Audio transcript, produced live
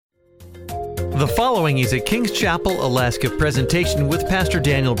The following is a Kings Chapel, Alaska presentation with Pastor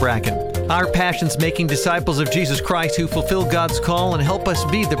Daniel Bracken. Our passion's making disciples of Jesus Christ who fulfill God's call and help us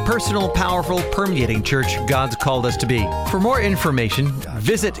be the personal, powerful, permeating church God's called us to be. For more information,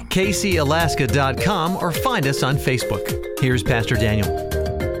 visit kcalaska.com or find us on Facebook. Here's Pastor Daniel.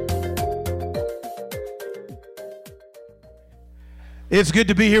 It's good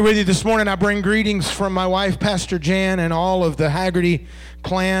to be here with you this morning. I bring greetings from my wife, Pastor Jan, and all of the Haggerty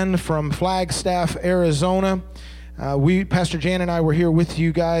clan from Flagstaff, Arizona. Pastor Jan and I were here with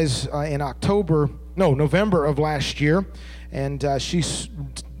you guys in November of last year, and she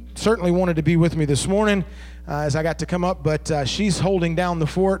certainly wanted to be with me this morning as I got to come up, but she's holding down the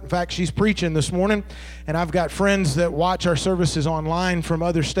fort. In fact, she's preaching this morning, and I've got friends that watch our services online from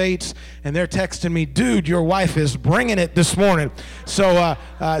other states, and they're texting me, dude, your wife is bringing it this morning. So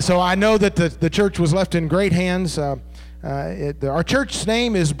I know that the church was left in great hands. Our church's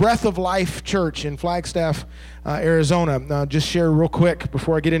name is Breath of Life Church in Flagstaff, Arizona. Just share real quick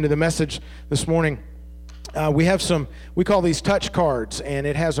before I get into the message this morning. We have we call these touch cards, and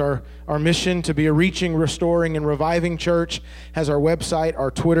it has our mission to be a reaching, restoring, and reviving church, has our website, our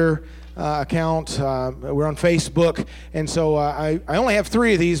Twitter account, we're on Facebook, and so I only have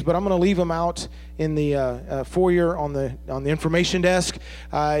 3 of these, but I'm going to leave them out in the foyer on the information desk.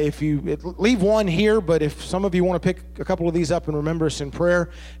 If you leave one here, but if some of you want to pick a couple of these up and remember us in prayer,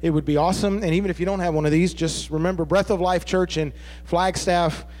 it would be awesome. And even if you don't have one of these, just remember Breath of Life Church in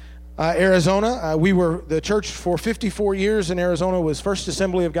Flagstaff, Arizona. We were the church for 54 years in Arizona, was First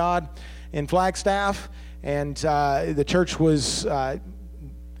Assembly of God in Flagstaff, and the church was at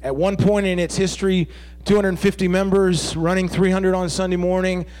one point in its history 250 members, running 300 on Sunday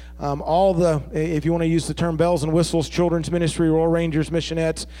morning. If you want to use the term bells and whistles, children's ministry, Royal Rangers,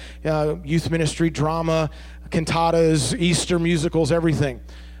 missionettes, youth ministry, drama, cantatas, Easter musicals, everything.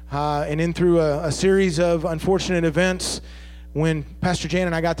 And then through a series of unfortunate events, when Pastor Jan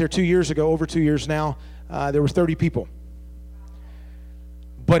and I got there 2 years ago, over 2 years now, there were 30 people.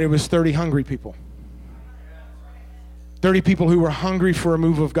 But it was 30 hungry people. 30 people who were hungry for a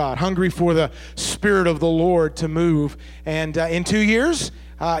move of God, hungry for the Spirit of the Lord to move. And in 2 years,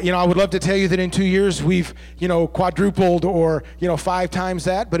 I would love to tell you that in 2 years we've, quadrupled or, 5 times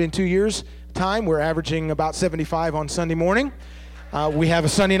that. But in 2 years' time, we're averaging about 75 on Sunday morning. We have a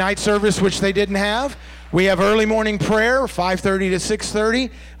Sunday night service, which they didn't have. We have early morning prayer, 5:30 to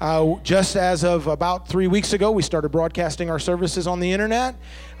 6:30. Just as of about 3 weeks ago, we started broadcasting our services on the internet.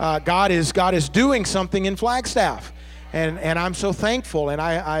 God is doing something in Flagstaff, and I'm so thankful, and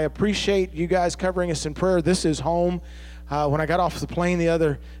I appreciate you guys covering us in prayer. This is home. When I got off the plane the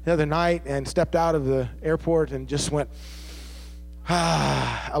other night and stepped out of the airport and just went,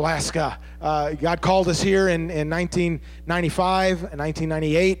 Alaska. God called us here in 1995 and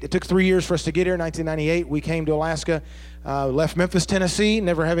 1998. It took 3 years for us to get here. In 1998, we came to Alaska, left Memphis, Tennessee,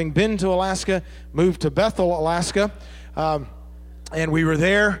 never having been to Alaska, moved to Bethel, Alaska, and we were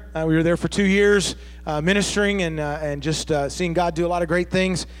there. We were there for 2 years, ministering and just seeing God do a lot of great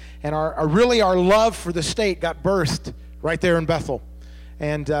things. And our love for the state got birthed right there in Bethel.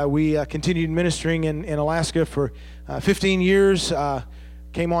 And we continued ministering in Alaska for 15 years.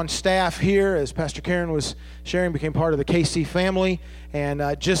 Came on staff here, as Pastor Karen was sharing, became part of the KC family. And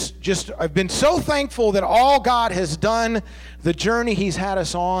I've been so thankful that all God has done, the journey He's had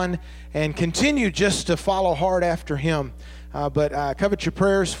us on, and continue just to follow hard after Him. But covet your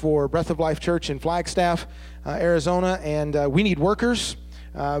prayers for Breath of Life Church in Flagstaff, Arizona. And we need workers.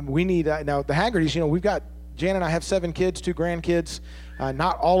 We need, now the Haggertys, we've got, Jan and I have 7 kids, 2 grandkids.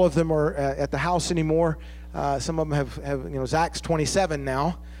 Not all of them are at the house anymore. Some of them have Zach's 27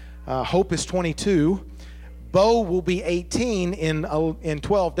 now. Hope is 22. Bo will be 18 in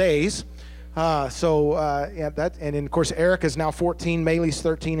 12 days. And then of course Eric is now 14, Maylee's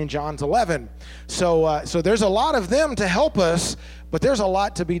 13, and John's 11. So there's a lot of them to help us, but there's a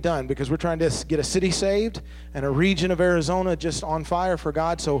lot to be done because we're trying to get a city saved and a region of Arizona just on fire for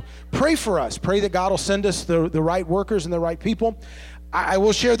God. So pray for us. Pray that God will send us the right workers and the right people. I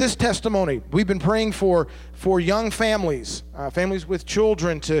will share this testimony. We've been praying for young families, families with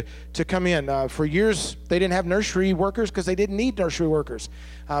children to come in. For years, they didn't have nursery workers because they didn't need nursery workers.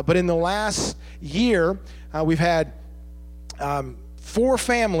 But in the last year, we've had 4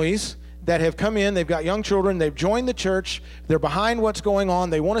 families that have come in. They've got young children. They've joined the church. They're behind what's going on.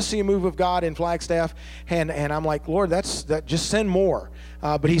 They want to see a move of God in Flagstaff. And I'm like, Lord, just send more.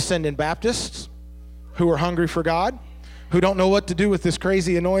 But He's sending Baptists who are hungry for God, who don't know what to do with this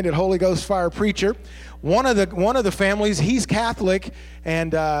crazy anointed Holy Ghost fire preacher. one of the families, he's Catholic,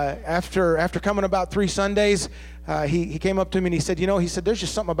 and after coming about 3 Sundays, he came up to me and he said, he said, there's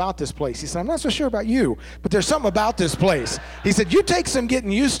just something about this place. He said, I'm not so sure about you, but there's something about this place. He said, you take some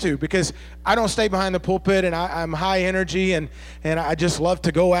getting used to, because I don't stay behind the pulpit, and I'm high energy, and I just love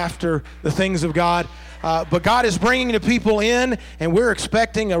to go after the things of God. But God is bringing the people in, and we're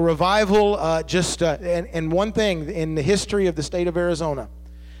expecting a revival. And one thing in the history of the state of Arizona,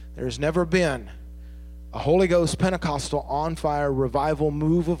 there's never been a Holy Ghost Pentecostal on fire revival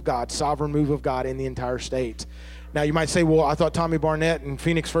move of God, sovereign move of God in the entire state. Now you might say, well, I thought Tommy Barnett and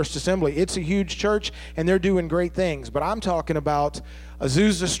Phoenix First Assembly, it's a huge church and they're doing great things, but I'm talking about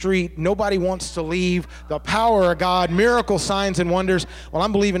Azusa Street, nobody wants to leave, the power of God, miracle signs and wonders. Well,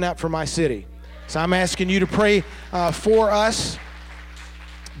 I'm believing that for my city. So I'm asking you to pray for us.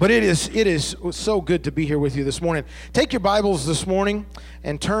 But it is so good to be here with you this morning. Take your Bibles this morning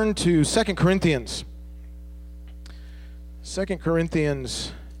and turn to 2 Corinthians. 2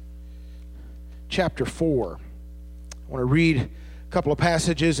 Corinthians chapter 4. I want to read a couple of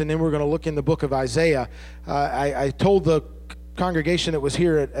passages, and then we're going to look in the book of Isaiah. I told the congregation that was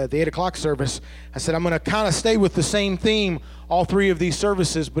here at the 8 o'clock service, I said, I'm going to kind of stay with the same theme all 3 of these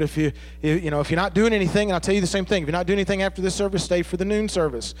services, but if you're not doing anything, and I'll tell you the same thing, if you're not doing anything after this service, stay for the noon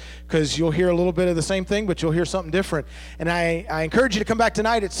service, because you'll hear a little bit of the same thing, but you'll hear something different. And I encourage you to come back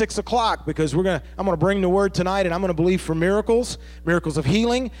tonight at 6 o'clock, because I'm going to bring the word tonight, and I'm going to believe for miracles of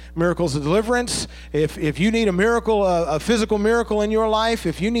healing, miracles of deliverance. If you need a miracle, a physical miracle in your life,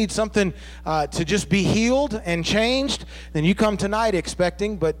 if you need something to just be healed and changed, then you come tonight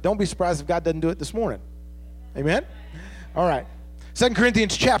expecting, but don't be surprised if God doesn't do it this morning. Amen? All right. 2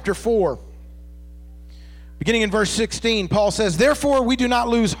 Corinthians chapter 4. Beginning in verse 16, Paul says, therefore we do not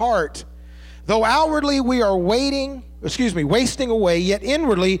lose heart. Though outwardly we are wasting away, yet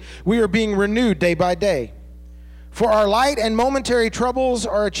inwardly we are being renewed day by day. For our light and momentary troubles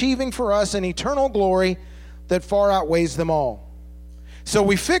are achieving for us an eternal glory that far outweighs them all. So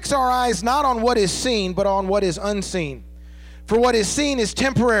we fix our eyes not on what is seen, but on what is unseen. For what is seen is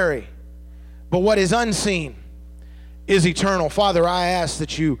temporary, but what is unseen is eternal. Father, I ask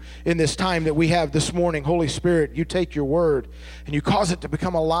that you, in this time that we have this morning, Holy Spirit, you take your word and you cause it to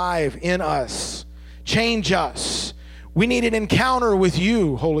become alive in us. Change us. We need an encounter with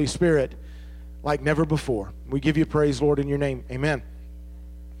you, Holy Spirit, like never before. We give you praise, Lord, in your name. Amen.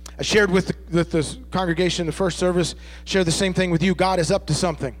 I shared with the congregation in the first service, shared the same thing with you. God is up to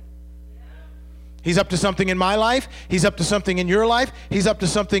something. He's up to something in my life. He's up to something in your life. He's up to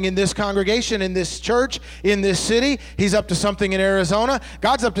something in this congregation, in this church, in this city. He's up to something in Arizona.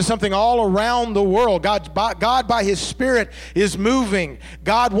 God's up to something all around the world. God, by His Spirit, is moving.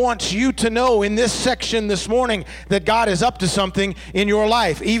 God wants you to know in this section this morning that God is up to something in your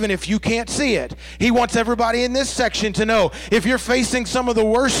life, even if you can't see it. He wants everybody in this section to know if you're facing some of the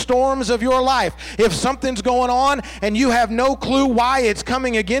worst storms of your life, if something's going on and you have no clue why it's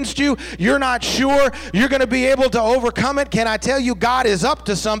coming against you, you're not sure you're going to be able to overcome it. Can I tell you, God is up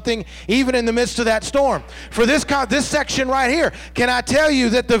to something even in the midst of that storm. For this section right here, can I tell you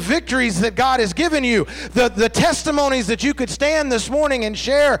that the victories that God has given you, the testimonies that you could stand this morning and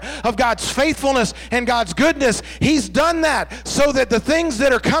share of God's faithfulness and God's goodness, He's done that so that the things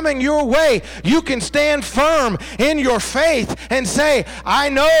that are coming your way, you can stand firm in your faith and say, I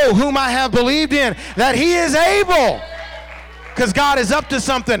know whom I have believed in, that He is able. Because God is up to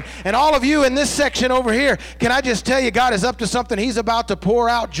something. And all of you in this section over here, can I just tell you, God is up to something. He's about to pour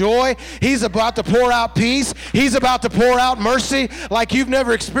out joy. He's about to pour out peace. He's about to pour out mercy like you've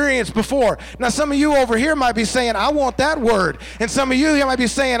never experienced before. Now, some of you over here might be saying, I want that word. And some of you here might be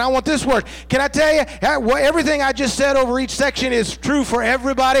saying, I want this word. Can I tell you, everything I just said over each section is true for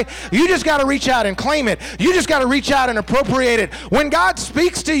everybody. You just got to reach out and claim it. You just got to reach out and appropriate it. When God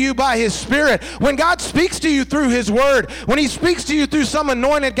speaks to you by His Spirit, when God speaks to you through His word, when He speaks to you through some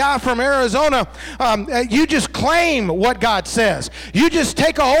anointed guy from Arizona, you just claim what God says. You just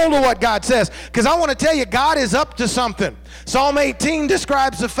take a hold of what God says. Because I want to tell you, God is up to something. Psalm 18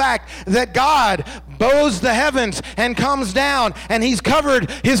 describes the fact that God bows the heavens and comes down, and His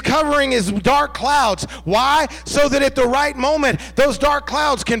covering is dark clouds. Why? So that at the right moment, those dark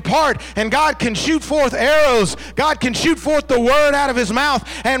clouds can part, and God can shoot forth arrows. God can shoot forth the word out of His mouth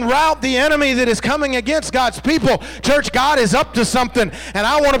and rout the enemy that is coming against God's people. Church, God is up to something, and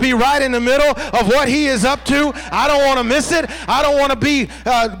I want to be right in the middle of what He is up to. I don't want to miss it. I don't want to be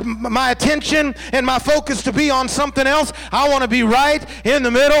my attention and my focus to be on something else. I want to be right in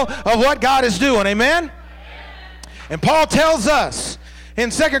the middle of what God is doing. Amen? And Paul tells us in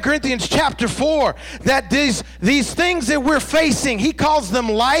 2 Corinthians chapter 4 that these things that we're facing, he calls them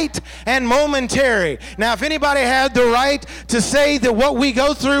light and momentary. Now, if anybody had the right to say that what we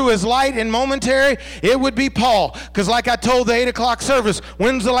go through is light and momentary, it would be Paul. Because like I told the 8 o'clock service,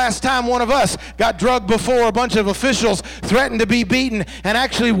 when's the last time one of us got drugged before a bunch of officials threatened to be beaten and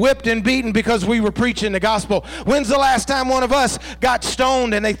actually whipped and beaten because we were preaching the gospel? When's the last time one of us got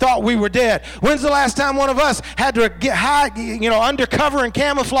stoned and they thought we were dead? When's the last time one of us had to get high, undercover and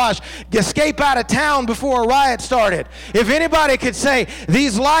camouflage, escape out of town before a riot started? If anybody could say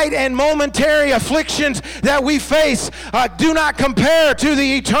these light and momentary afflictions that we face do not compare to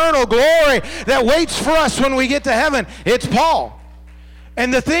the eternal glory that waits for us when we get to heaven, it's Paul.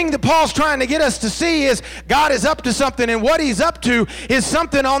 And the thing that Paul's trying to get us to see is God is up to something, and what he's up to is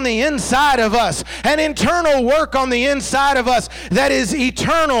something on the inside of us, an internal work on the inside of us that is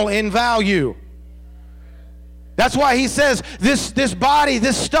eternal in value. That's why he says this body,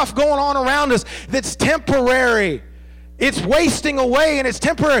 this stuff going on around us that's temporary. It's wasting away and it's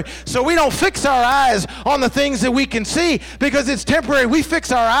temporary. So we don't fix our eyes on the things that we can see because it's temporary. We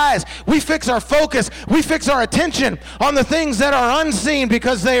fix our eyes, we fix our focus, we fix our attention on the things that are unseen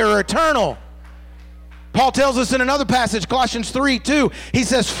because they are eternal. Paul tells us in another passage, Colossians 3:2, he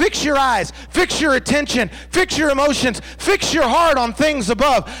says, fix your eyes, fix your attention, fix your emotions, fix your heart on things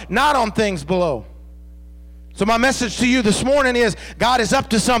above, not on things below. So my message to you this morning is God is up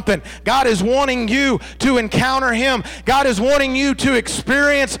to something. God is wanting you to encounter him. God is wanting you to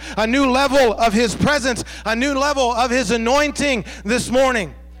experience a new level of his presence, a new level of his anointing this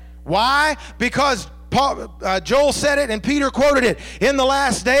morning. Why? Because Joel said it and Peter quoted it. In the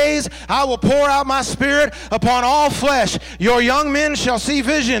last days, I will pour out my spirit upon all flesh. Your young men shall see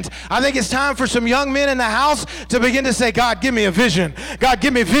visions. I think it's time for some young men in the house to begin to say, God, give me a vision. God,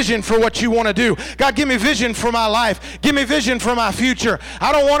 give me vision for what you want to do. God, give me vision for my life. Give me vision for my future.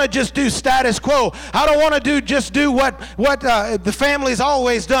 I don't want to just do status quo. I don't want to just do what the family's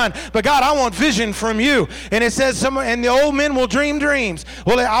always done. But God, I want vision from you. And it says, and the old men will dream dreams.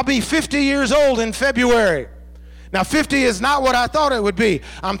 Well, I'll be 50 years old in February. Now 50 is not what I thought it would be.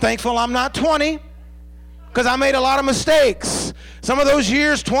 I'm thankful I'm not 20 because I made a lot of mistakes. Some of those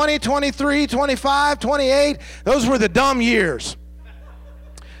years, 20, 23, 25, 28, those were the dumb years.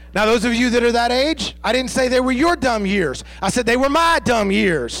 Now those of you that are that age, I didn't say they were your dumb years. I said they were my dumb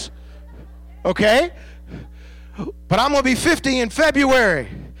years. Okay? But I'm going to be 50 in February.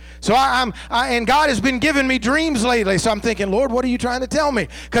 So and God has been giving me dreams lately. So I'm thinking, Lord, what are you trying to tell me?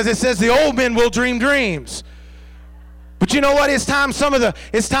 Because it says the old men will dream dreams. But you know what? It's time some of the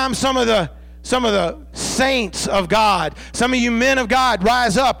saints of God, some of you men of God,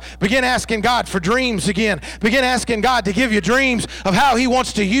 rise up. Begin asking God for dreams again. Begin asking God to give you dreams of how he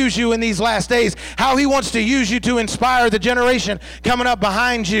wants to use you in these last days, how he wants to use you to inspire the generation coming up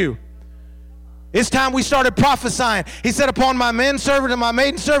behind you. It's time we started prophesying. He said, upon my men servant and my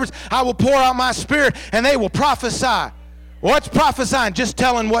maiden servants, I will pour out my spirit and they will prophesy. What's prophesying? Just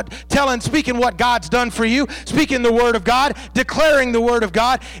speaking what God's done for you, speaking the word of God, declaring the word of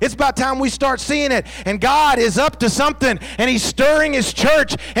God. It's about time we start seeing it. And God is up to something, and he's stirring his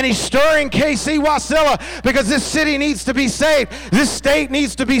church, and he's stirring KC Wasilla because this city needs to be saved. This state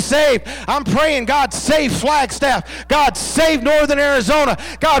needs to be saved. I'm praying, God, save Flagstaff. God, save Northern Arizona.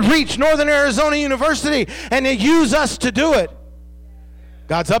 God, reach Northern Arizona University, and use us to do it.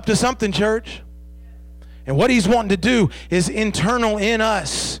 God's up to something, church. And what he's wanting to do is internal in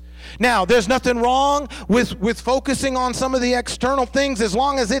us. Now, there's nothing wrong with focusing on some of the external things as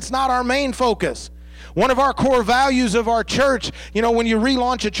long as it's not our main focus. One of our core values of our church, when you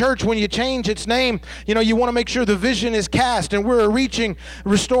relaunch a church, when you change its name, you want to make sure the vision is cast, and we're a reaching,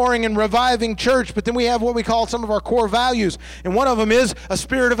 restoring, and reviving church. But then we have what we call some of our core values, and one of them is a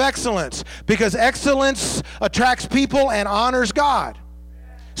spirit of excellence, because excellence attracts people and honors God.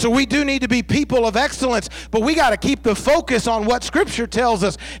 So we do need to be people of excellence, but we got to keep the focus on what Scripture tells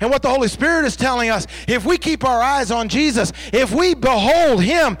us and what the Holy Spirit is telling us. If we keep our eyes on Jesus, if we behold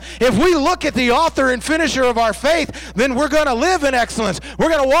him, if we look at the author and finisher of our faith, then we're going to live in excellence. We're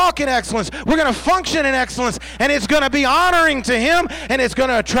going to walk in excellence. We're going to function in excellence, and it's going to be honoring to him, and it's going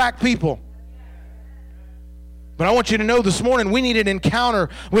to attract people. But I want you to know this morning we need an encounter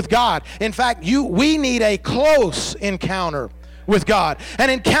with God. In fact, we need a close encounter with God, an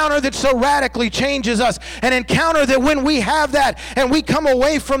encounter that so radically changes us, an encounter that when we have that and we come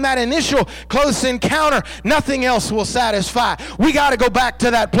away from that initial close encounter, nothing else will satisfy. We got to go back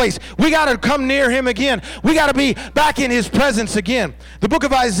to that place. We got to come near him again. We got to be back in his presence again. The book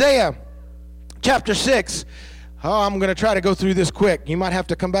of Isaiah, chapter 6. I'm going to try to go through this quick. You might have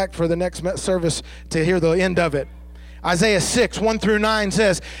to come back for the next service to hear the end of it. Isaiah 6, 1 through 9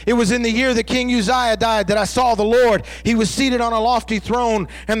 says, "It was in the year that King Uzziah died that I saw the Lord. He was seated on a lofty throne,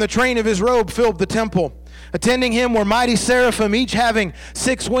 and the train of his robe filled the temple. Attending him were mighty seraphim, each having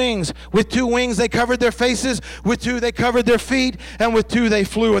 6 wings. With 2 wings they covered their faces, with 2 they covered their feet, and with 2 they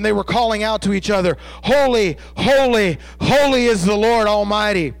flew. And they were calling out to each other, 'Holy, holy, holy is the Lord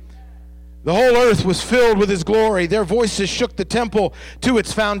Almighty.' The whole earth was filled with his glory. Their voices shook the temple to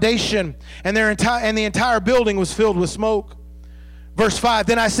its foundation, and the entire building was filled with smoke." Verse 5,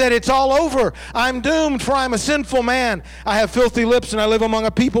 "Then I said, 'It's all over. I'm doomed, for I'm a sinful man. I have filthy lips, and I live among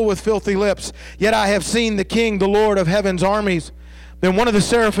a people with filthy lips. Yet I have seen the King, the Lord of heaven's armies.' Then one of the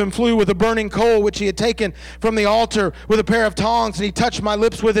seraphim flew with a burning coal which he had taken from the altar with a pair of tongs, and he touched my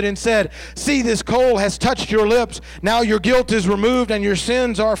lips with it and said, 'See, this coal has touched your lips. Now your guilt is removed and your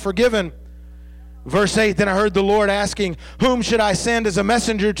sins are forgiven.' Verse 8, "Then I heard the Lord asking, 'Whom should I send as a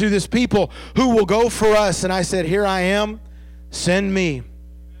messenger to this people? Who will go for us?' And I said, 'Here I am. Send me.'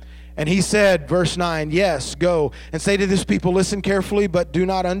 And he said," verse 9, "Yes, go and say to this people, listen carefully, but do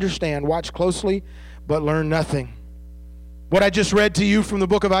not understand. Watch closely, but learn nothing." What I just read to you from the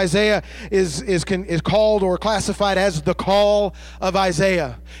book of Isaiah is called or classified as the call of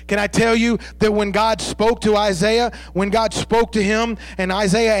Isaiah. Can I tell you that when God spoke to Isaiah, when God spoke to him and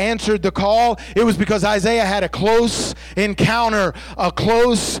Isaiah answered the call, it was because Isaiah had a close encounter, a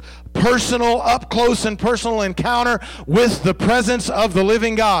close personal, up close and personal encounter with the presence of the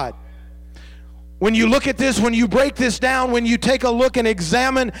living God. When you look at this, when you break this down, when you take a look and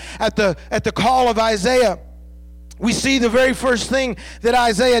examine at the call of Isaiah, we see the very first thing that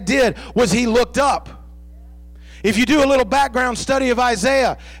Isaiah did was he looked up. If you do a little background study of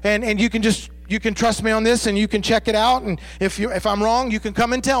Isaiah, and you can trust me on this and you can check it out, and if I'm wrong, you can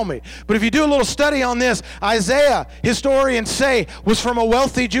come and tell me. But if you do a little study on this, Isaiah, historians say, was from a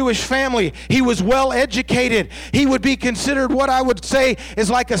wealthy Jewish family. He was well educated. He would be considered what I would say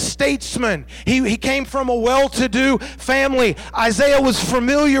is like a statesman. He came from a well-to-do family. Isaiah was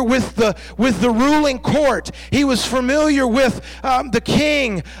familiar with the ruling court. He was familiar with the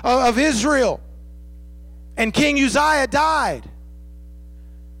king of Israel. And King Uzziah died.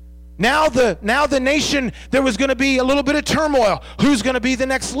 Now the nation, there was going to be a little bit of turmoil. Who's going to be the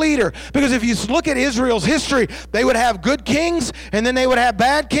next leader? Because if you look at Israel's history, they would have good kings, and then they would have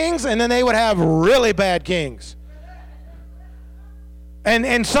bad kings, and then they would have really bad kings.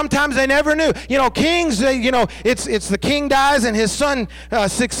 And sometimes they never knew. Kings, it's the king dies and his son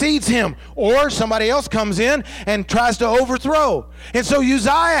succeeds him. Or somebody else comes in and tries to overthrow. And so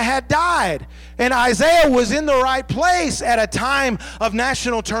Uzziah had died. And Isaiah was in the right place at a time of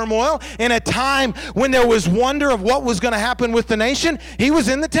national turmoil, in a time when there was wonder of what was going to happen with the nation. He was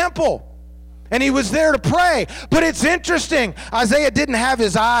in the temple. And he was there to pray. But it's interesting. Isaiah didn't have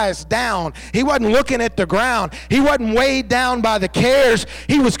his eyes down. He wasn't looking at the ground. He wasn't weighed down by the cares.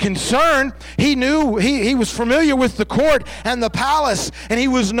 He was concerned. He knew, he was familiar with the court and the palace. And he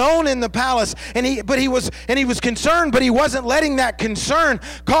was known in the palace. And he was concerned, but he wasn't letting that concern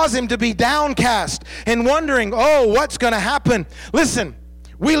cause him to be downcast and wondering, oh, what's going to happen? Listen,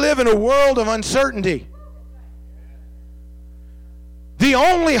 we live in a world of uncertainty. The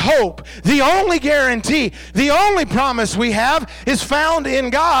only hope, the only guarantee, the only promise we have is found in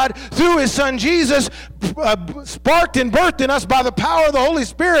God through His Son Jesus, sparked and birthed in us by the power of the Holy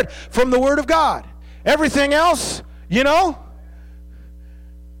Spirit from the Word of God. Everything else,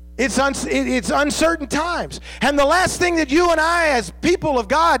 it's uncertain times. And the last thing that you and I as people of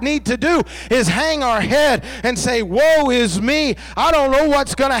God need to do is hang our head and say, woe is me. I don't know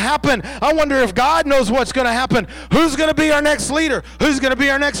what's going to happen. I wonder if God knows what's going to happen. Who's going to be our next leader? Who's going to be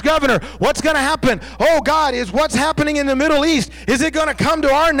our next governor? What's going to happen? Oh, God, is what's happening in the Middle East, is it going to come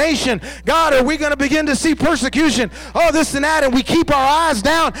to our nation? God, are we going to begin to see persecution? Oh, this and that. And we keep our eyes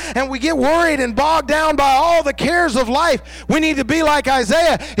down and we get worried and bogged down by all the cares of life. We need to be like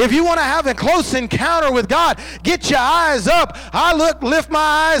Isaiah. If you want to have a close encounter with God, get your eyes up. Lift my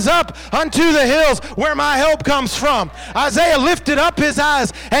eyes up unto the hills where my help comes from. Isaiah lifted up his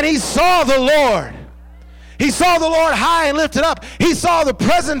eyes and he saw the Lord. He saw the Lord high and lifted up. He saw the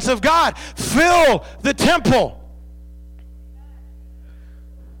presence of God fill the temple.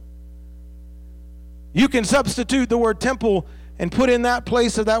 You can substitute the word temple and put in that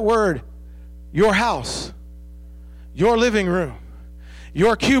place of that word your house, your living room,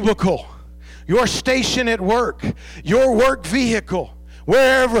 your cubicle, your station at work, your work vehicle,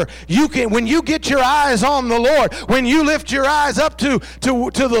 wherever you can. When you get your eyes on the Lord, when you lift your eyes up to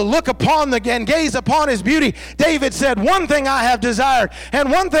the look upon and gaze upon His beauty, David said, one thing I have desired,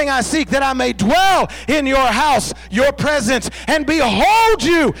 and one thing I seek, that I may dwell in your house, your presence, and behold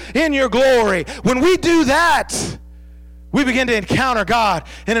you in your glory. When we do that, we begin to encounter God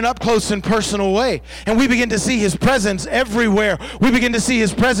in an up-close and personal way. And we begin to see His presence everywhere. We begin to see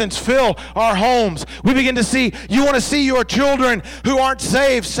His presence fill our homes. We begin to see, you want to see your children who aren't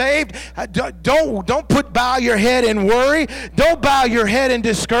saved. Don't bow your head in worry. Don't bow your head in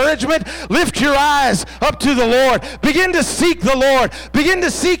discouragement. Lift your eyes up to the Lord. Begin to seek the Lord. Begin to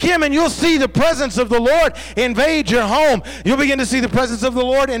seek Him, and you'll see the presence of the Lord invade your home. You'll begin to see the presence of the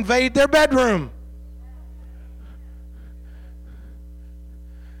Lord invade their bedroom.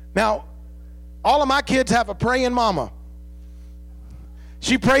 Now, all of my kids have a praying mama.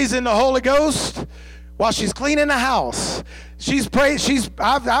 She prays in the Holy Ghost while she's cleaning the house.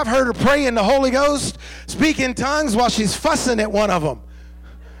 I've heard her pray in the Holy Ghost, speak in tongues while she's fussing at one of them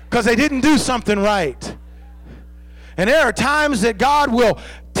because they didn't do something right. And there are times that God will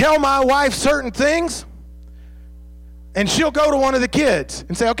tell my wife certain things, and she'll go to one of the kids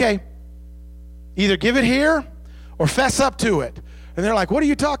and say, okay, either give it here or fess up to it. And they're like, what are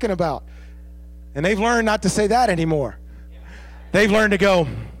you talking about? And they've learned not to say that anymore. They've learned to go,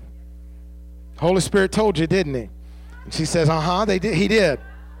 Holy Spirit told you, didn't He? And she says, he did.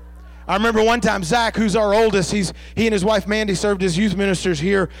 I remember one time, Zach, who's our oldest, he and his wife Mandy served as youth ministers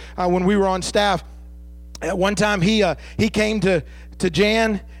here when we were on staff. At one time, he came to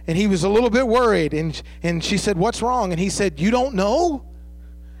Jan, and he was a little bit worried. And she said, what's wrong? And he said, you don't know?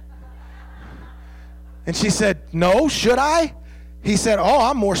 And she said, no, should I? He said,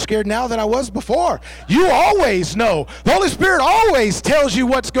 I'm more scared now than I was before. You always know. The Holy Spirit always tells you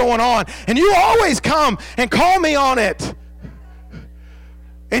what's going on, and you always come and call me on it.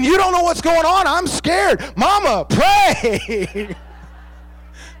 And you don't know what's going on. I'm scared. Mama, pray.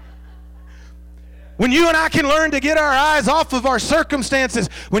 When you and I can learn to get our eyes off of our circumstances,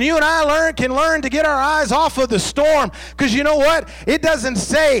 when you and I can learn to get our eyes off of the storm, because you know what? It doesn't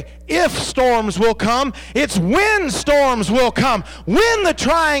say if storms will come, it's when storms will come. When the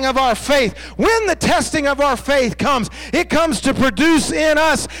trying of our faith, when the testing of our faith comes, it comes to produce in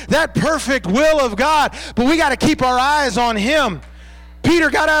us that perfect will of God. But we got to keep our eyes on Him.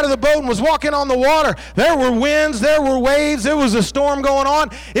 Peter got out of the boat and was walking on the water. There were winds, there were waves, there was a storm going on.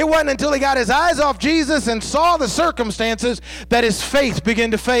 It wasn't until he got his eyes off Jesus and saw the circumstances that his faith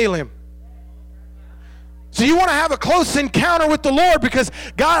began to fail him. So you want to have a close encounter with the Lord, because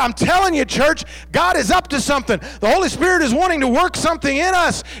God, I'm telling you, church, God is up to something. The Holy Spirit is wanting to work something in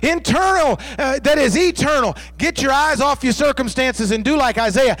us, internal, that is eternal. Get your eyes off your circumstances and do like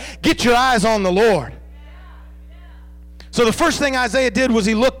Isaiah. Get your eyes on the Lord. So the first thing Isaiah did was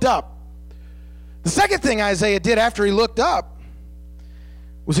he looked up. The second thing Isaiah did after he looked up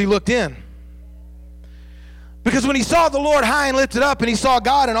was he looked in. Because when he saw the Lord high and lifted up and he saw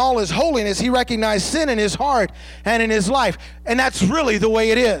God in all His holiness, he recognized sin in his heart and in his life. And that's really the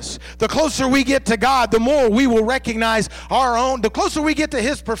way it is. The closer we get to God, the more we will recognize our own. The closer we get to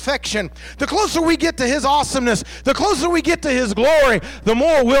His perfection, the closer we get to His awesomeness, the closer we get to His glory, the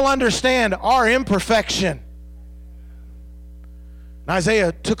more we'll understand our imperfection.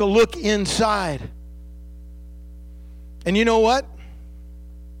 Isaiah took a look inside. And you know what?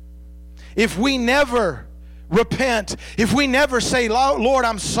 If we never repent, if we never say, Lord,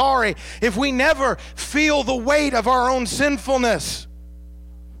 I'm sorry, if we never feel the weight of our own sinfulness,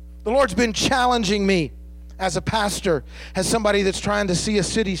 the Lord's been challenging me as a pastor, as somebody that's trying to see a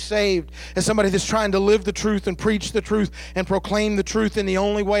city saved, as somebody that's trying to live the truth and preach the truth and proclaim the truth in the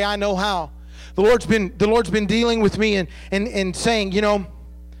only way I know how. The Lord's been dealing with me and saying, you know,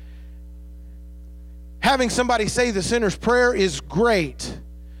 having somebody say the sinner's prayer is great.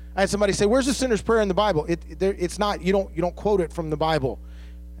 I had somebody say, "Where's the sinner's prayer in the Bible?" It's not. You don't quote it from the Bible.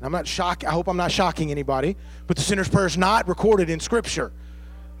 And I'm not shocked. I hope I'm not shocking anybody. But the sinner's prayer is not recorded in Scripture.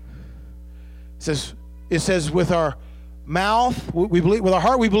 It says with our mouth we believe, with our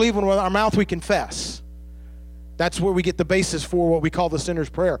heart we believe, and with our mouth we confess. That's where we get the basis for what we call the sinner's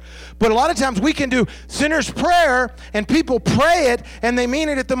prayer. But a lot of times we can do sinner's prayer and people pray it and they mean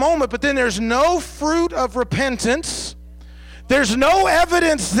it at the moment, but then there's no fruit of repentance. There's no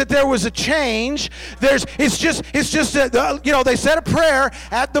evidence that there was a change. It's just they said a prayer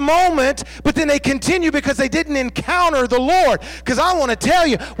at the moment, but then they continue because they didn't encounter the Lord. Because I want to tell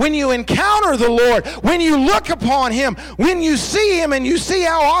you, when you encounter the Lord, when you look upon Him, when you see Him and you see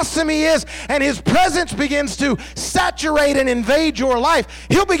how awesome He is, and His presence begins to saturate and invade your life,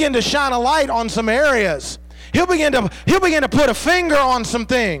 He'll begin to shine a light on some areas. He'll begin to put a finger on some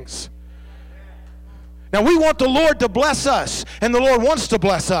things. Now, we want the Lord to bless us, and the Lord wants to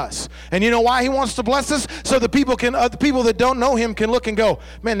bless us. And you know why He wants to bless us? So the people that don't know Him can look and go,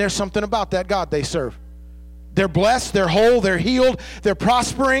 man, there's something about that God they serve. They're blessed, they're whole, they're healed, they're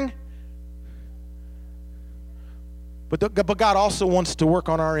prospering. But God also wants to work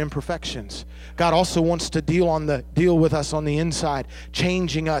on our imperfections. God also wants to deal with us on the inside,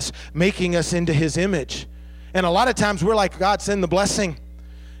 changing us, making us into His image. And a lot of times we're like, God, send the blessing.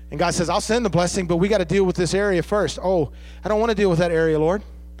 And God says, I'll send the blessing, but we got to deal with this area first. Oh, I don't want to deal with that area, Lord.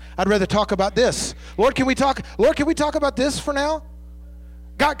 I'd rather talk about this. Lord, can we talk about this for now?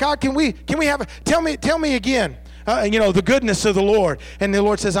 God, can we tell me again, the goodness of the Lord. And the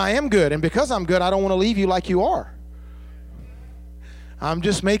Lord says, I am good. And because I'm good, I don't want to leave you like you are. I'm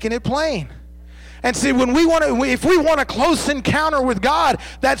just making it plain. And see, if we want a close encounter with God,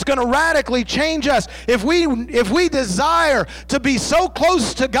 that's going to radically change us. If we desire to be so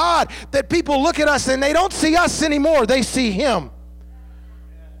close to God that people look at us and they don't see us anymore, they see Him,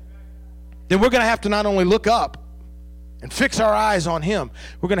 then we're going to have to not only look up and fix our eyes on Him,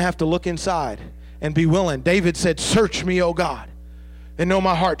 we're going to have to look inside and be willing. David said, search me, O God, and know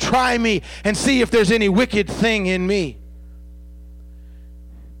my heart. Try me and see if there's any wicked thing in me.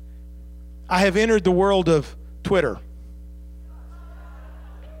 I have entered the world of Twitter.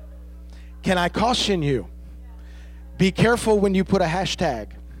 Can I caution you? Be careful when you put a hashtag.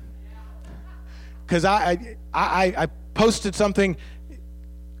 Because I posted something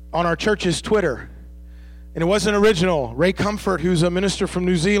on our church's Twitter, and it wasn't original. Ray Comfort, who's a minister from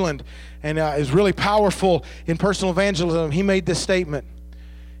New Zealand and is really powerful in personal evangelism, he made this statement.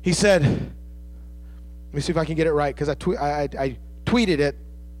 He said, let me see if I can get it right, because I tweeted it.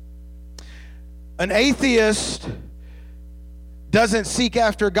 An atheist doesn't seek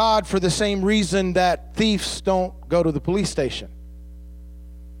after God for the same reason that thieves don't go to the police station.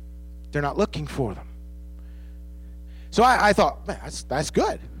 They're not looking for them. So I thought, man, that's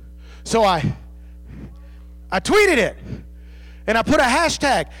good. So I tweeted it, and I put a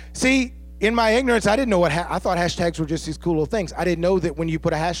hashtag. See, in my ignorance, I didn't know I thought hashtags were just these cool little things. I didn't know that when you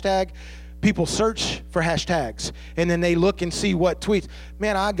put a hashtag, people search for hashtags, and then they look and see what tweets.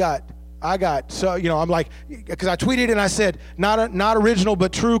 Man, I got, so, I'm like, because I tweeted and I said, not original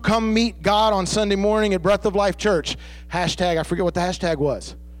but true, come meet God on Sunday morning at Breath of Life Church. Hashtag, I forget what the hashtag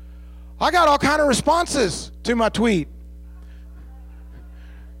was. I got all kind of responses to my tweet.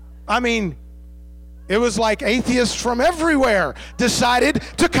 I mean, it was like atheists from everywhere decided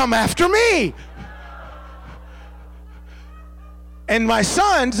to come after me. And my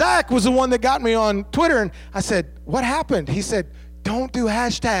son, Zach, was the one that got me on Twitter, and I said, what happened? He said, don't do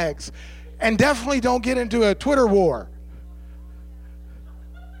hashtags, and definitely don't get into a Twitter war.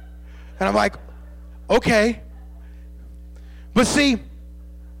 And I'm like, okay. But see,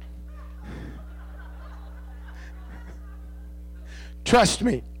 trust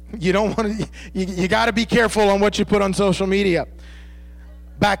me, you don't want to, you got to be careful on what you put on social media.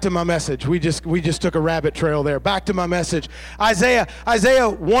 Back to my message. We just took a rabbit trail there. Back to my message. Isaiah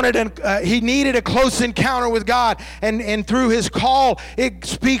he needed a close encounter with God, and through his call, it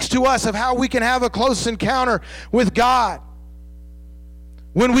speaks to us of how we can have a close encounter with God.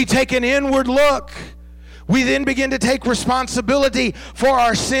 When we take an inward look, we then begin to take responsibility for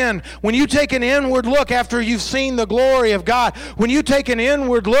our sin. When you take an inward look after you've seen the glory of God, when you take an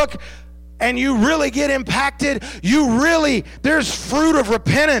inward look and you really get impacted, there's fruit of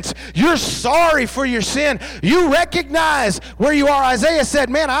repentance. You're sorry for your sin. You recognize where you are. Isaiah said,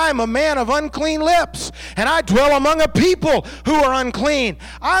 man, I am a man of unclean lips, and I dwell among a people who are unclean.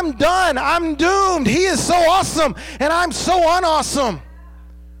 I'm done. I'm doomed. He is so awesome, and I'm so unawesome.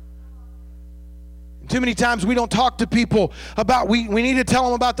 Too many times we don't talk to people about, we need to tell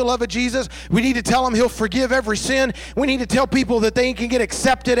them about the love of Jesus. We need to tell them He'll forgive every sin. We need to tell people that they can get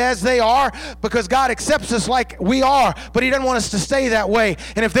accepted as they are, because God accepts us like we are, but He doesn't want us to stay that way.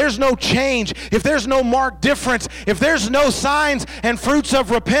 And if there's no change, if there's no marked difference, if there's no signs and fruits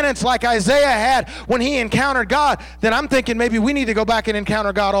of repentance like Isaiah had when he encountered God, then I'm thinking maybe we need to go back and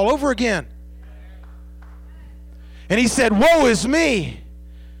encounter God all over again. And he said, woe is me.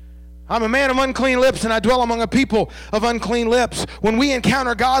 I'm a man of unclean lips, and I dwell among a people of unclean lips. When we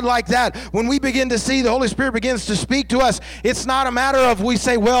encounter God like that, when we begin to see the Holy Spirit begins to speak to us, it's not a matter of we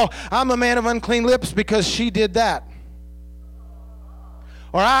say, well, I'm a man of unclean lips because she did that.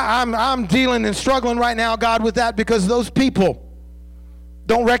 Or I'm dealing and struggling right now, God, with that because those people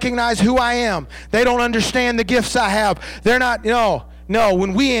don't recognize who I am. They don't understand the gifts I have. They're not, No,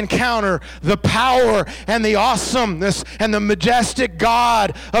 when we encounter the power and the awesomeness and the majestic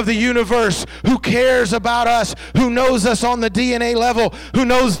God of the universe who cares about us, who knows us on the DNA level, who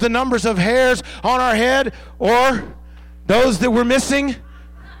knows the numbers of hairs on our head or those that we're missing,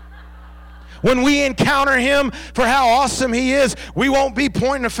 when we encounter Him for how awesome He is, we won't be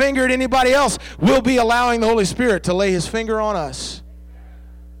pointing a finger at anybody else. We'll be allowing the Holy Spirit to lay His finger on us.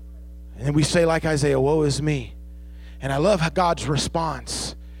 And then we say like Isaiah, woe is me. And I love how God's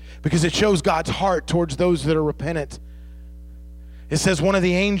response, because it shows God's heart towards those that are repentant. It says one of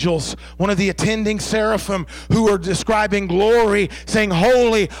the angels, one of the attending seraphim who are describing glory, saying,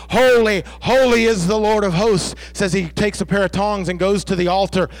 holy, holy, holy is the Lord of hosts, says he takes a pair of tongs and goes to the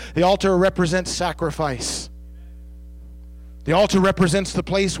altar. The altar represents sacrifice. The altar represents the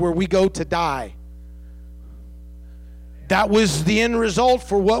place where we go to die. That was the end result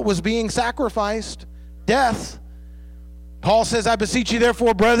for what was being sacrificed, death. Paul says, I beseech you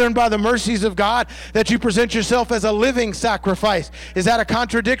therefore, brethren, by the mercies of God, that you present yourself as a living sacrifice. Is that a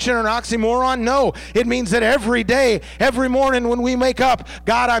contradiction or an oxymoron? No. It means that every day, every morning when we make up,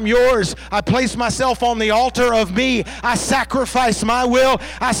 God, I'm yours. I place myself on the altar of me. I sacrifice my will.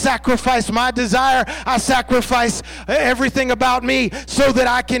 I sacrifice my desire. I sacrifice everything about me so that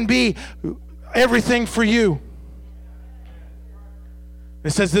I can be everything for you. It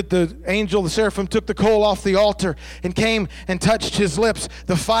says that the angel, the seraphim, took the coal off the altar and came and touched his lips.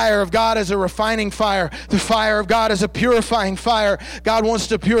 The fire of God is a refining fire. The fire of God is a purifying fire. God wants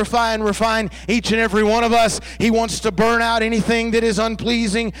to purify and refine each and every one of us. He wants to burn out anything that is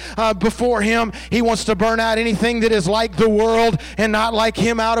unpleasing before Him. He wants to burn out anything that is like the world and not like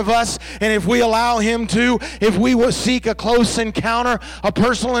Him out of us. And if we allow Him to, if we will seek a close encounter, a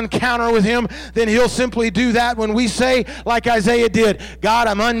personal encounter with Him, then He'll simply do that when we say, like Isaiah did, God,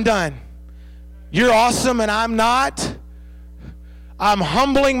 I'm undone. You're awesome and I'm not. I'm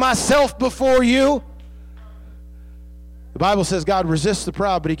humbling myself before you. The Bible says God resists the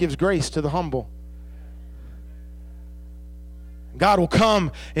proud, but He gives grace to the humble. God will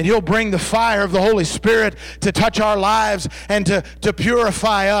come and He'll bring the fire of the Holy Spirit to touch our lives and to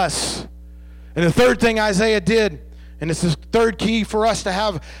purify us. And the third thing Isaiah did, and it's the third key for us to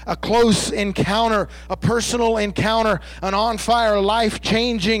have a close encounter, a personal encounter, an on-fire,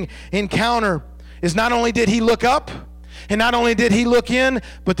 life-changing encounter, is not only did he look up, and not only did he look in,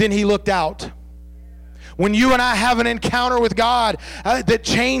 but then he looked out. When you and I have an encounter with God that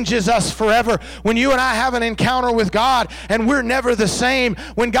changes us forever, when you and I have an encounter with God and we're never the same,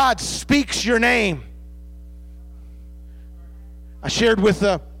 when God speaks your name. I shared with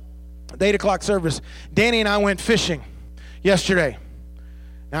the 8 o'clock service, Danny and I went fishing yesterday.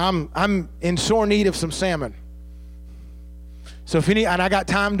 Now I'm in sore need of some salmon. So and I got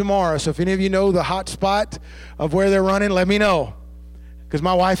time tomorrow, so if any of you know the hot spot of where they're running, let me know. Because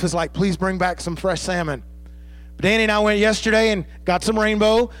my wife is like, please bring back some fresh salmon. But Danny and I went yesterday and got some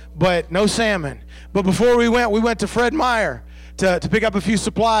rainbow, but no salmon. But before we went to Fred Meyer to pick up a few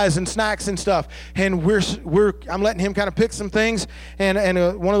supplies and snacks and stuff. And I'm letting him kind of pick some things. And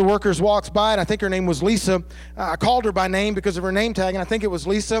one of the workers walks by, and I think her name was Lisa. I called her by name because of her name tag, and I think it was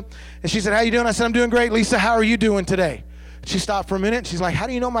Lisa. And she said, how you doing? I said, I'm doing great. Lisa, how are you doing today? She stopped for a minute. She's like, how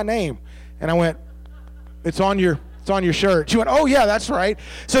do you know my name? And I went, it's on your shirt. She went, oh yeah, that's right.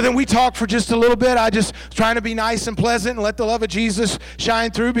 So then we talked for just a little bit. I just was trying to be nice and pleasant and let the love of Jesus shine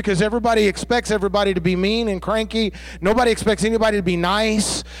through, because everybody expects everybody to be mean and cranky. Nobody expects anybody to be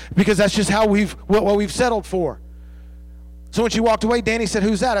nice, because that's just how what we've settled for. So when she walked away, Danny said,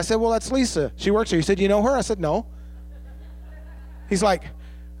 who's that? I said, well, that's Lisa. She works here. He said, you know her? I said, no. I'm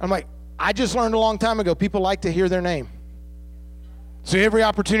like, I just learned a long time ago, people like to hear their name. So every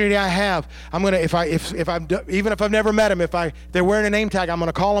opportunity I have, I'm gonna, even if I've never met them, if they're wearing a name tag, I'm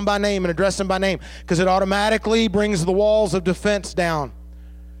gonna call them by name and address them by name, because it automatically brings the walls of defense down.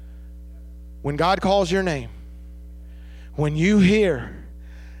 When God calls your name, when you hear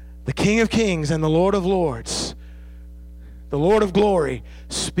the King of Kings and the Lord of Lords, the Lord of Glory,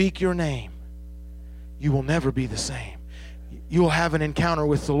 speak your name, you will never be the same. You will have an encounter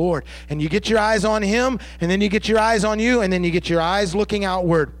with the Lord. And you get your eyes on Him, and then you get your eyes on you, and then you get your eyes looking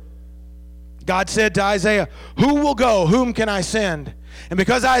outward. God said to Isaiah, who will go? Whom can I send? And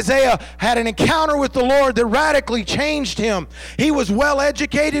because Isaiah had an encounter with the Lord that radically changed him, he was well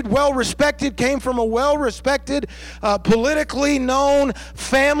educated, well respected, came from a well respected, politically known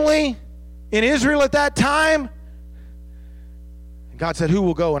family in Israel at that time. And God said, who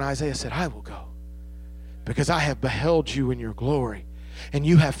will go? And Isaiah said, I will go, because I have beheld you in your glory, and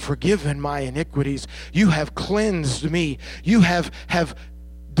you have forgiven my iniquities. You have cleansed me. You have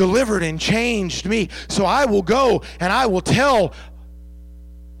delivered and changed me. So I will go and I will tell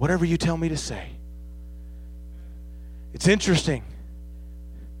whatever you tell me to say. It's interesting.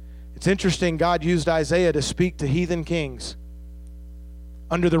 It's interesting, God used Isaiah to speak to heathen kings.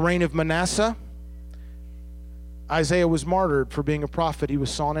 Under the reign of Manasseh, Isaiah was martyred for being a prophet. He was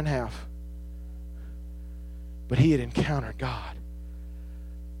sawn in half. But he had encountered God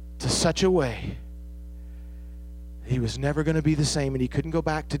to such a way He was never going to be the same, and he couldn't go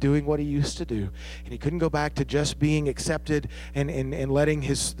back to doing what he used to do. And he couldn't go back to just being accepted and letting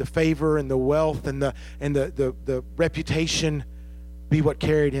the favor and the wealth and the reputation be what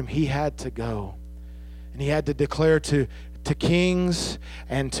carried him. He had to go. And he had to declare to kings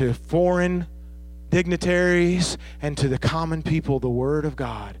and to foreign dignitaries and to the common people the word of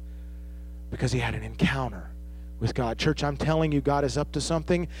God, because he had an encounter with God. Church, I'm telling you, God is up to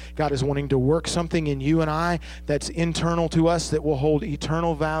something. God is wanting to work something in you and I that's internal to us that will hold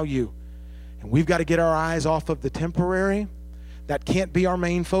eternal value. And we've got to get our eyes off of the temporary. That can't be our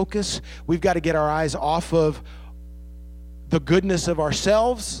main focus. We've got to get our eyes off of the goodness of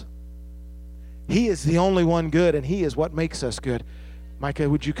ourselves. He is the only one good, and he is what makes us good. Micah,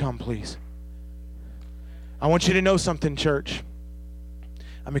 would you come, please? I want you to know something, church.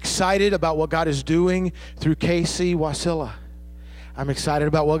 I'm excited about what God is doing through KC Wasilla. I'm excited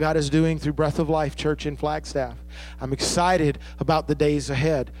about what God is doing through Breath of Life Church in Flagstaff. I'm excited about the days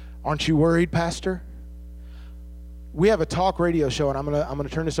ahead. Aren't you worried, Pastor? We have a talk radio show, and I'm gonna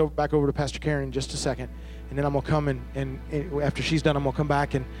turn this back over to Pastor Karen in just a second, and then I'm gonna come and after she's done, I'm gonna come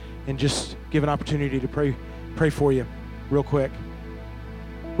back and just give an opportunity to pray for you real quick.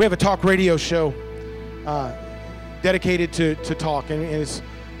 We have a talk radio show dedicated to talk, and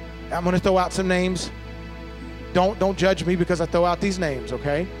I'm going to throw out some names. Don't judge me because I throw out these names,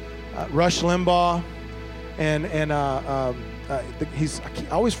 okay? Rush Limbaugh, and I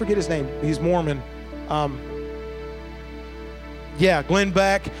always forget his name. He's Mormon. Glenn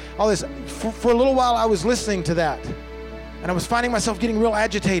Beck. All this. For a little while, I was listening to that, and I was finding myself getting real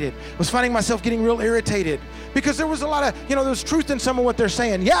agitated. I was finding myself getting real irritated because there was a lot of, there was truth in some of what they're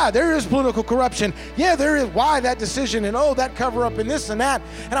saying. Yeah, there is political corruption. Yeah, there is. Why that decision and that cover up and this and that.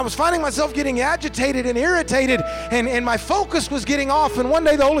 And I was finding myself getting agitated and irritated, and my focus was getting off. And one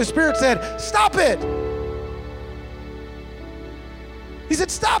day the Holy Spirit said, "Stop it." He said,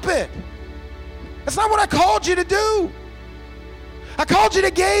 "Stop it. That's not what I called you to do. I called you to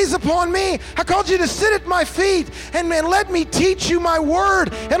gaze upon me. I called you to sit at my feet and let me teach you my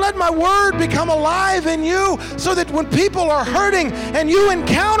word and let my word become alive in you so that when people are hurting and you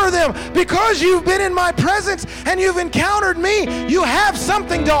encounter them because you've been in my presence and you've encountered me, you have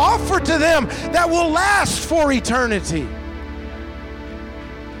something to offer to them that will last for eternity."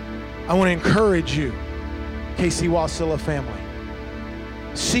 I want to encourage you, KC Wasilla family,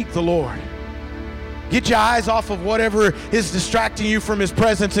 seek the Lord. Get your eyes off of whatever is distracting you from his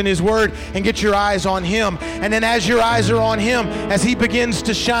presence and his word, and get your eyes on him. And then as your eyes are on him, as he begins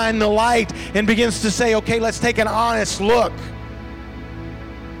to shine the light and begins to say, okay, let's take an honest look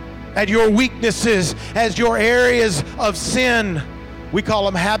at your weaknesses, as your areas of sin. We call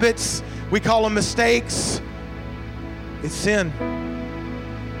them habits. We call them mistakes. It's sin.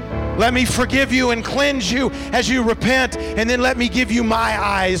 Let me forgive you and cleanse you as you repent, and then let me give you my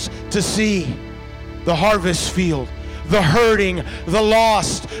eyes to see the harvest field, the hurting, the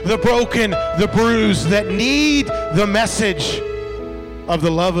lost, the broken, the bruised that need the message of the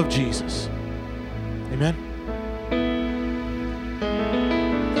love of Jesus. Amen.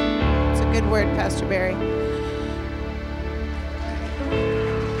 It's a good word, Pastor Barry.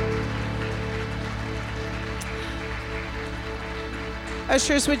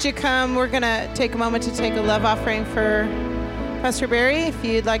 Ushers, would you come? We're going to take a moment to take a love offering for Pastor Barry. If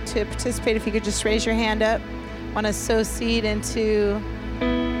you'd like to participate, if you could just raise your hand up. Want to sow seed into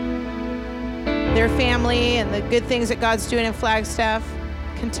their family and the good things that God's doing in Flagstaff,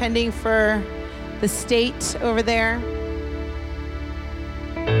 contending for the state over there.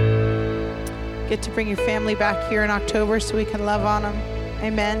 Get to bring your family back here in October so we can love on them.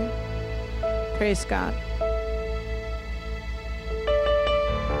 Amen. Praise God.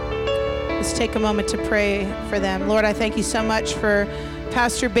 Let's take a moment to pray for them. Lord, I thank you so much for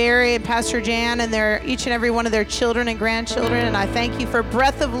Pastor Barry and Pastor Jan and each and every one of their children and grandchildren. And I thank you for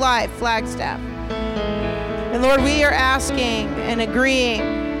Breath of Life, Flagstaff. And Lord, we are asking and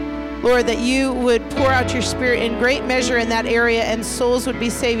agreeing, Lord, that you would pour out your Spirit in great measure in that area and souls would be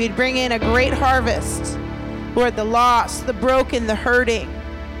saved. You'd bring in a great harvest. Lord, the lost, the broken, the hurting.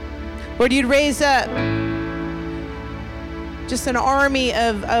 Lord, you'd raise up just an army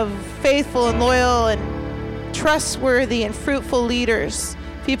of faithful and loyal and trustworthy and fruitful leaders,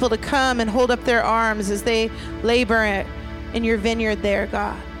 people to come and hold up their arms as they labor in your vineyard there,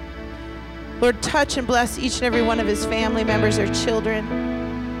 God. Lord, touch and bless each and every one of his family members, their children,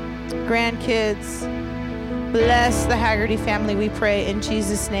 grandkids. Bless the Haggerty family, we pray in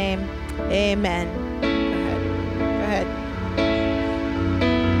Jesus' name. Amen. Go ahead.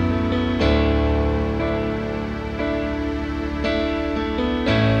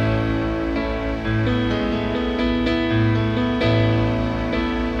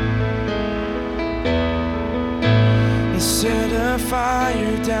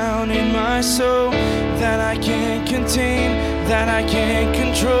 down in my soul that I can't contain, that I can't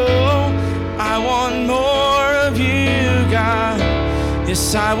control. I want more of you, God.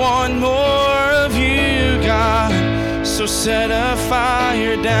 Yes, I want more of you, God. So set a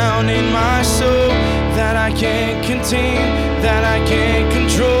fire down in my soul that I can't contain, that I can't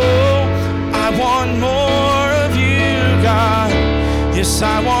control. I want more of you, God. Yes,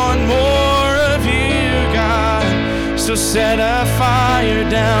 I want more of you, God. So set a fire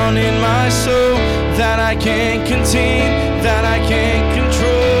down in my soul that I can't contain, that I can't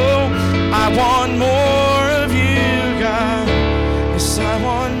control. I want more of you, God. Yes, I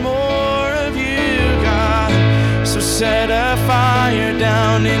want more of you, God. So set a fire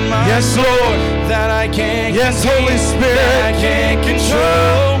down in my soul that I can't contain, Holy Spirit, that I can't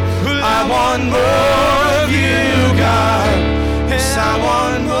control. I want more of you, God. Yes, I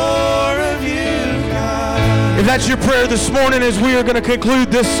want more of you, God. if that's your prayer this morning as we are going to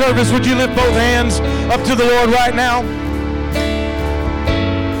conclude this service, would you lift both hands up to the Lord right now?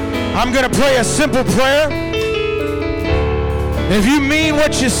 I'm going to pray a simple prayer. If you mean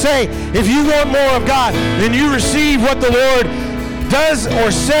what you say, if you want more of God, then you receive what the Lord does or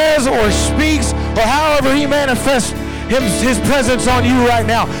says or speaks or however he manifests his presence on you right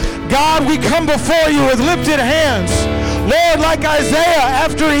now. God, we come before you with lifted hands. Lord, like Isaiah,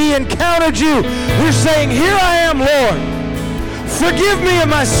 after he encountered you, we're saying, here I am, Lord. Forgive me of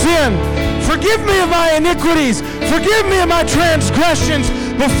my sin. Forgive me of my iniquities. Forgive me of my transgressions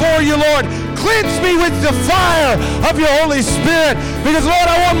before you, Lord. Cleanse me with the fire of your Holy Spirit, because, Lord,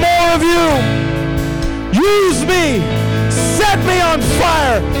 I want more of you. Use me. Set me on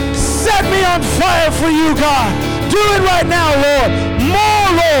fire. Set me on fire for you, God. Do it right now, Lord. More,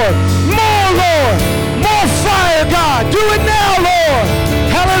 Lord. More, Lord. More fire, God. Do it now, Lord.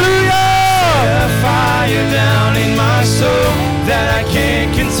 Hallelujah. Set a fire down in my soul that I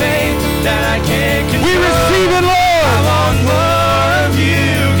can't contain, that I can't control. We receive it, Lord. I want more of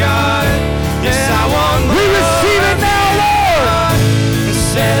you, God. Yes, I want more. We receive it now, Lord.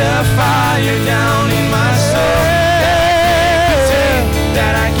 Set a fire down in my soul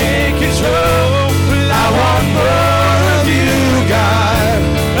that I can't control. I want more of you, God.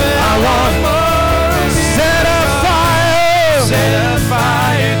 I want more of you. Set a fire. Set a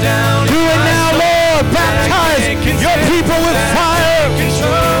fire down. Do it now, Lord. Baptize your people with fire.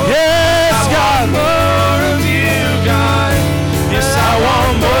 Yes, God. More of you, God. Yes, I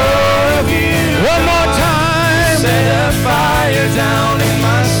want more of you. One more time. Set a fire down in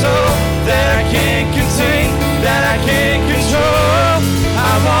my soul that I can't contain, that I can't control.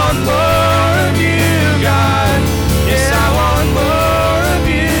 I want more of you, God. Yes, I want more of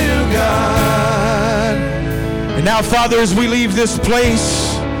you, God. And now, Father, as we leave this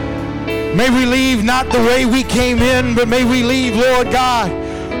place, may we leave not the way we came in, but may we leave, Lord God,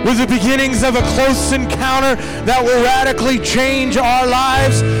 with the beginnings of a close encounter that will radically change our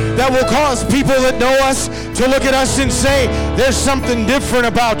lives, that will cause people that know us to look at us and say, there's something different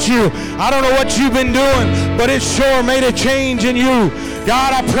about you. I don't know what you've been doing, but it sure made a change in you.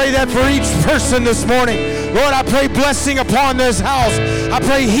 God, I pray that for each person this morning. Lord, I pray blessing upon this house. I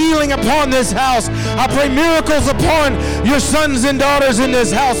pray healing upon this house. I pray miracles upon your sons and daughters in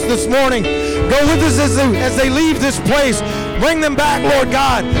this house this morning. Go with us as they leave this place. Bring them back, Lord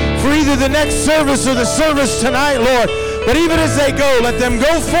God, for either the next service or the service tonight, Lord. But even as they go, let them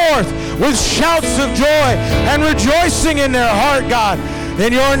go forth with shouts of joy and rejoicing in their heart, God.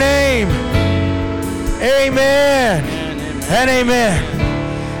 In your name, amen and amen.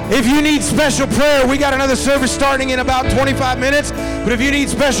 If you need special prayer, we got another service starting in about 25 minutes. But if you need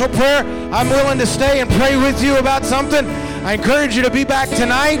special prayer, I'm willing to stay and pray with you about something. I encourage you to be back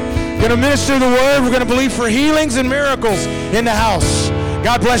tonight. We're going to minister the word. We're going to believe for healings and miracles in the house.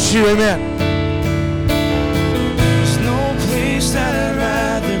 God bless you. Amen. There's no place that I'd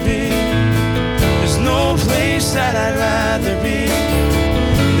rather be. There's no place that I'd rather be.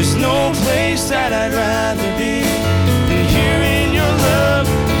 There's no place that I'd rather be than here in your love,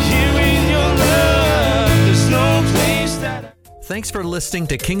 here in your love. There's no place that Thanks for listening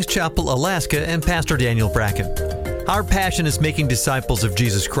to Kings Chapel, Alaska, and Pastor Daniel Bracken. Our passion is making disciples of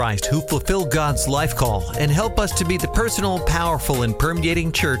Jesus Christ who fulfill God's life call and help us to be the personal, powerful, and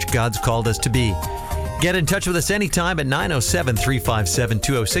permeating church God's called us to be. Get in touch with us anytime at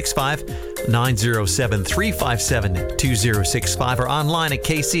 907-357-2065, 907-357-2065, or online at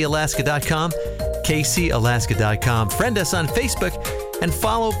kcalaska.com, kcalaska.com. Friend us on Facebook and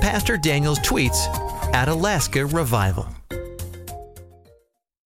follow Pastor Daniel's tweets at Alaska Revival.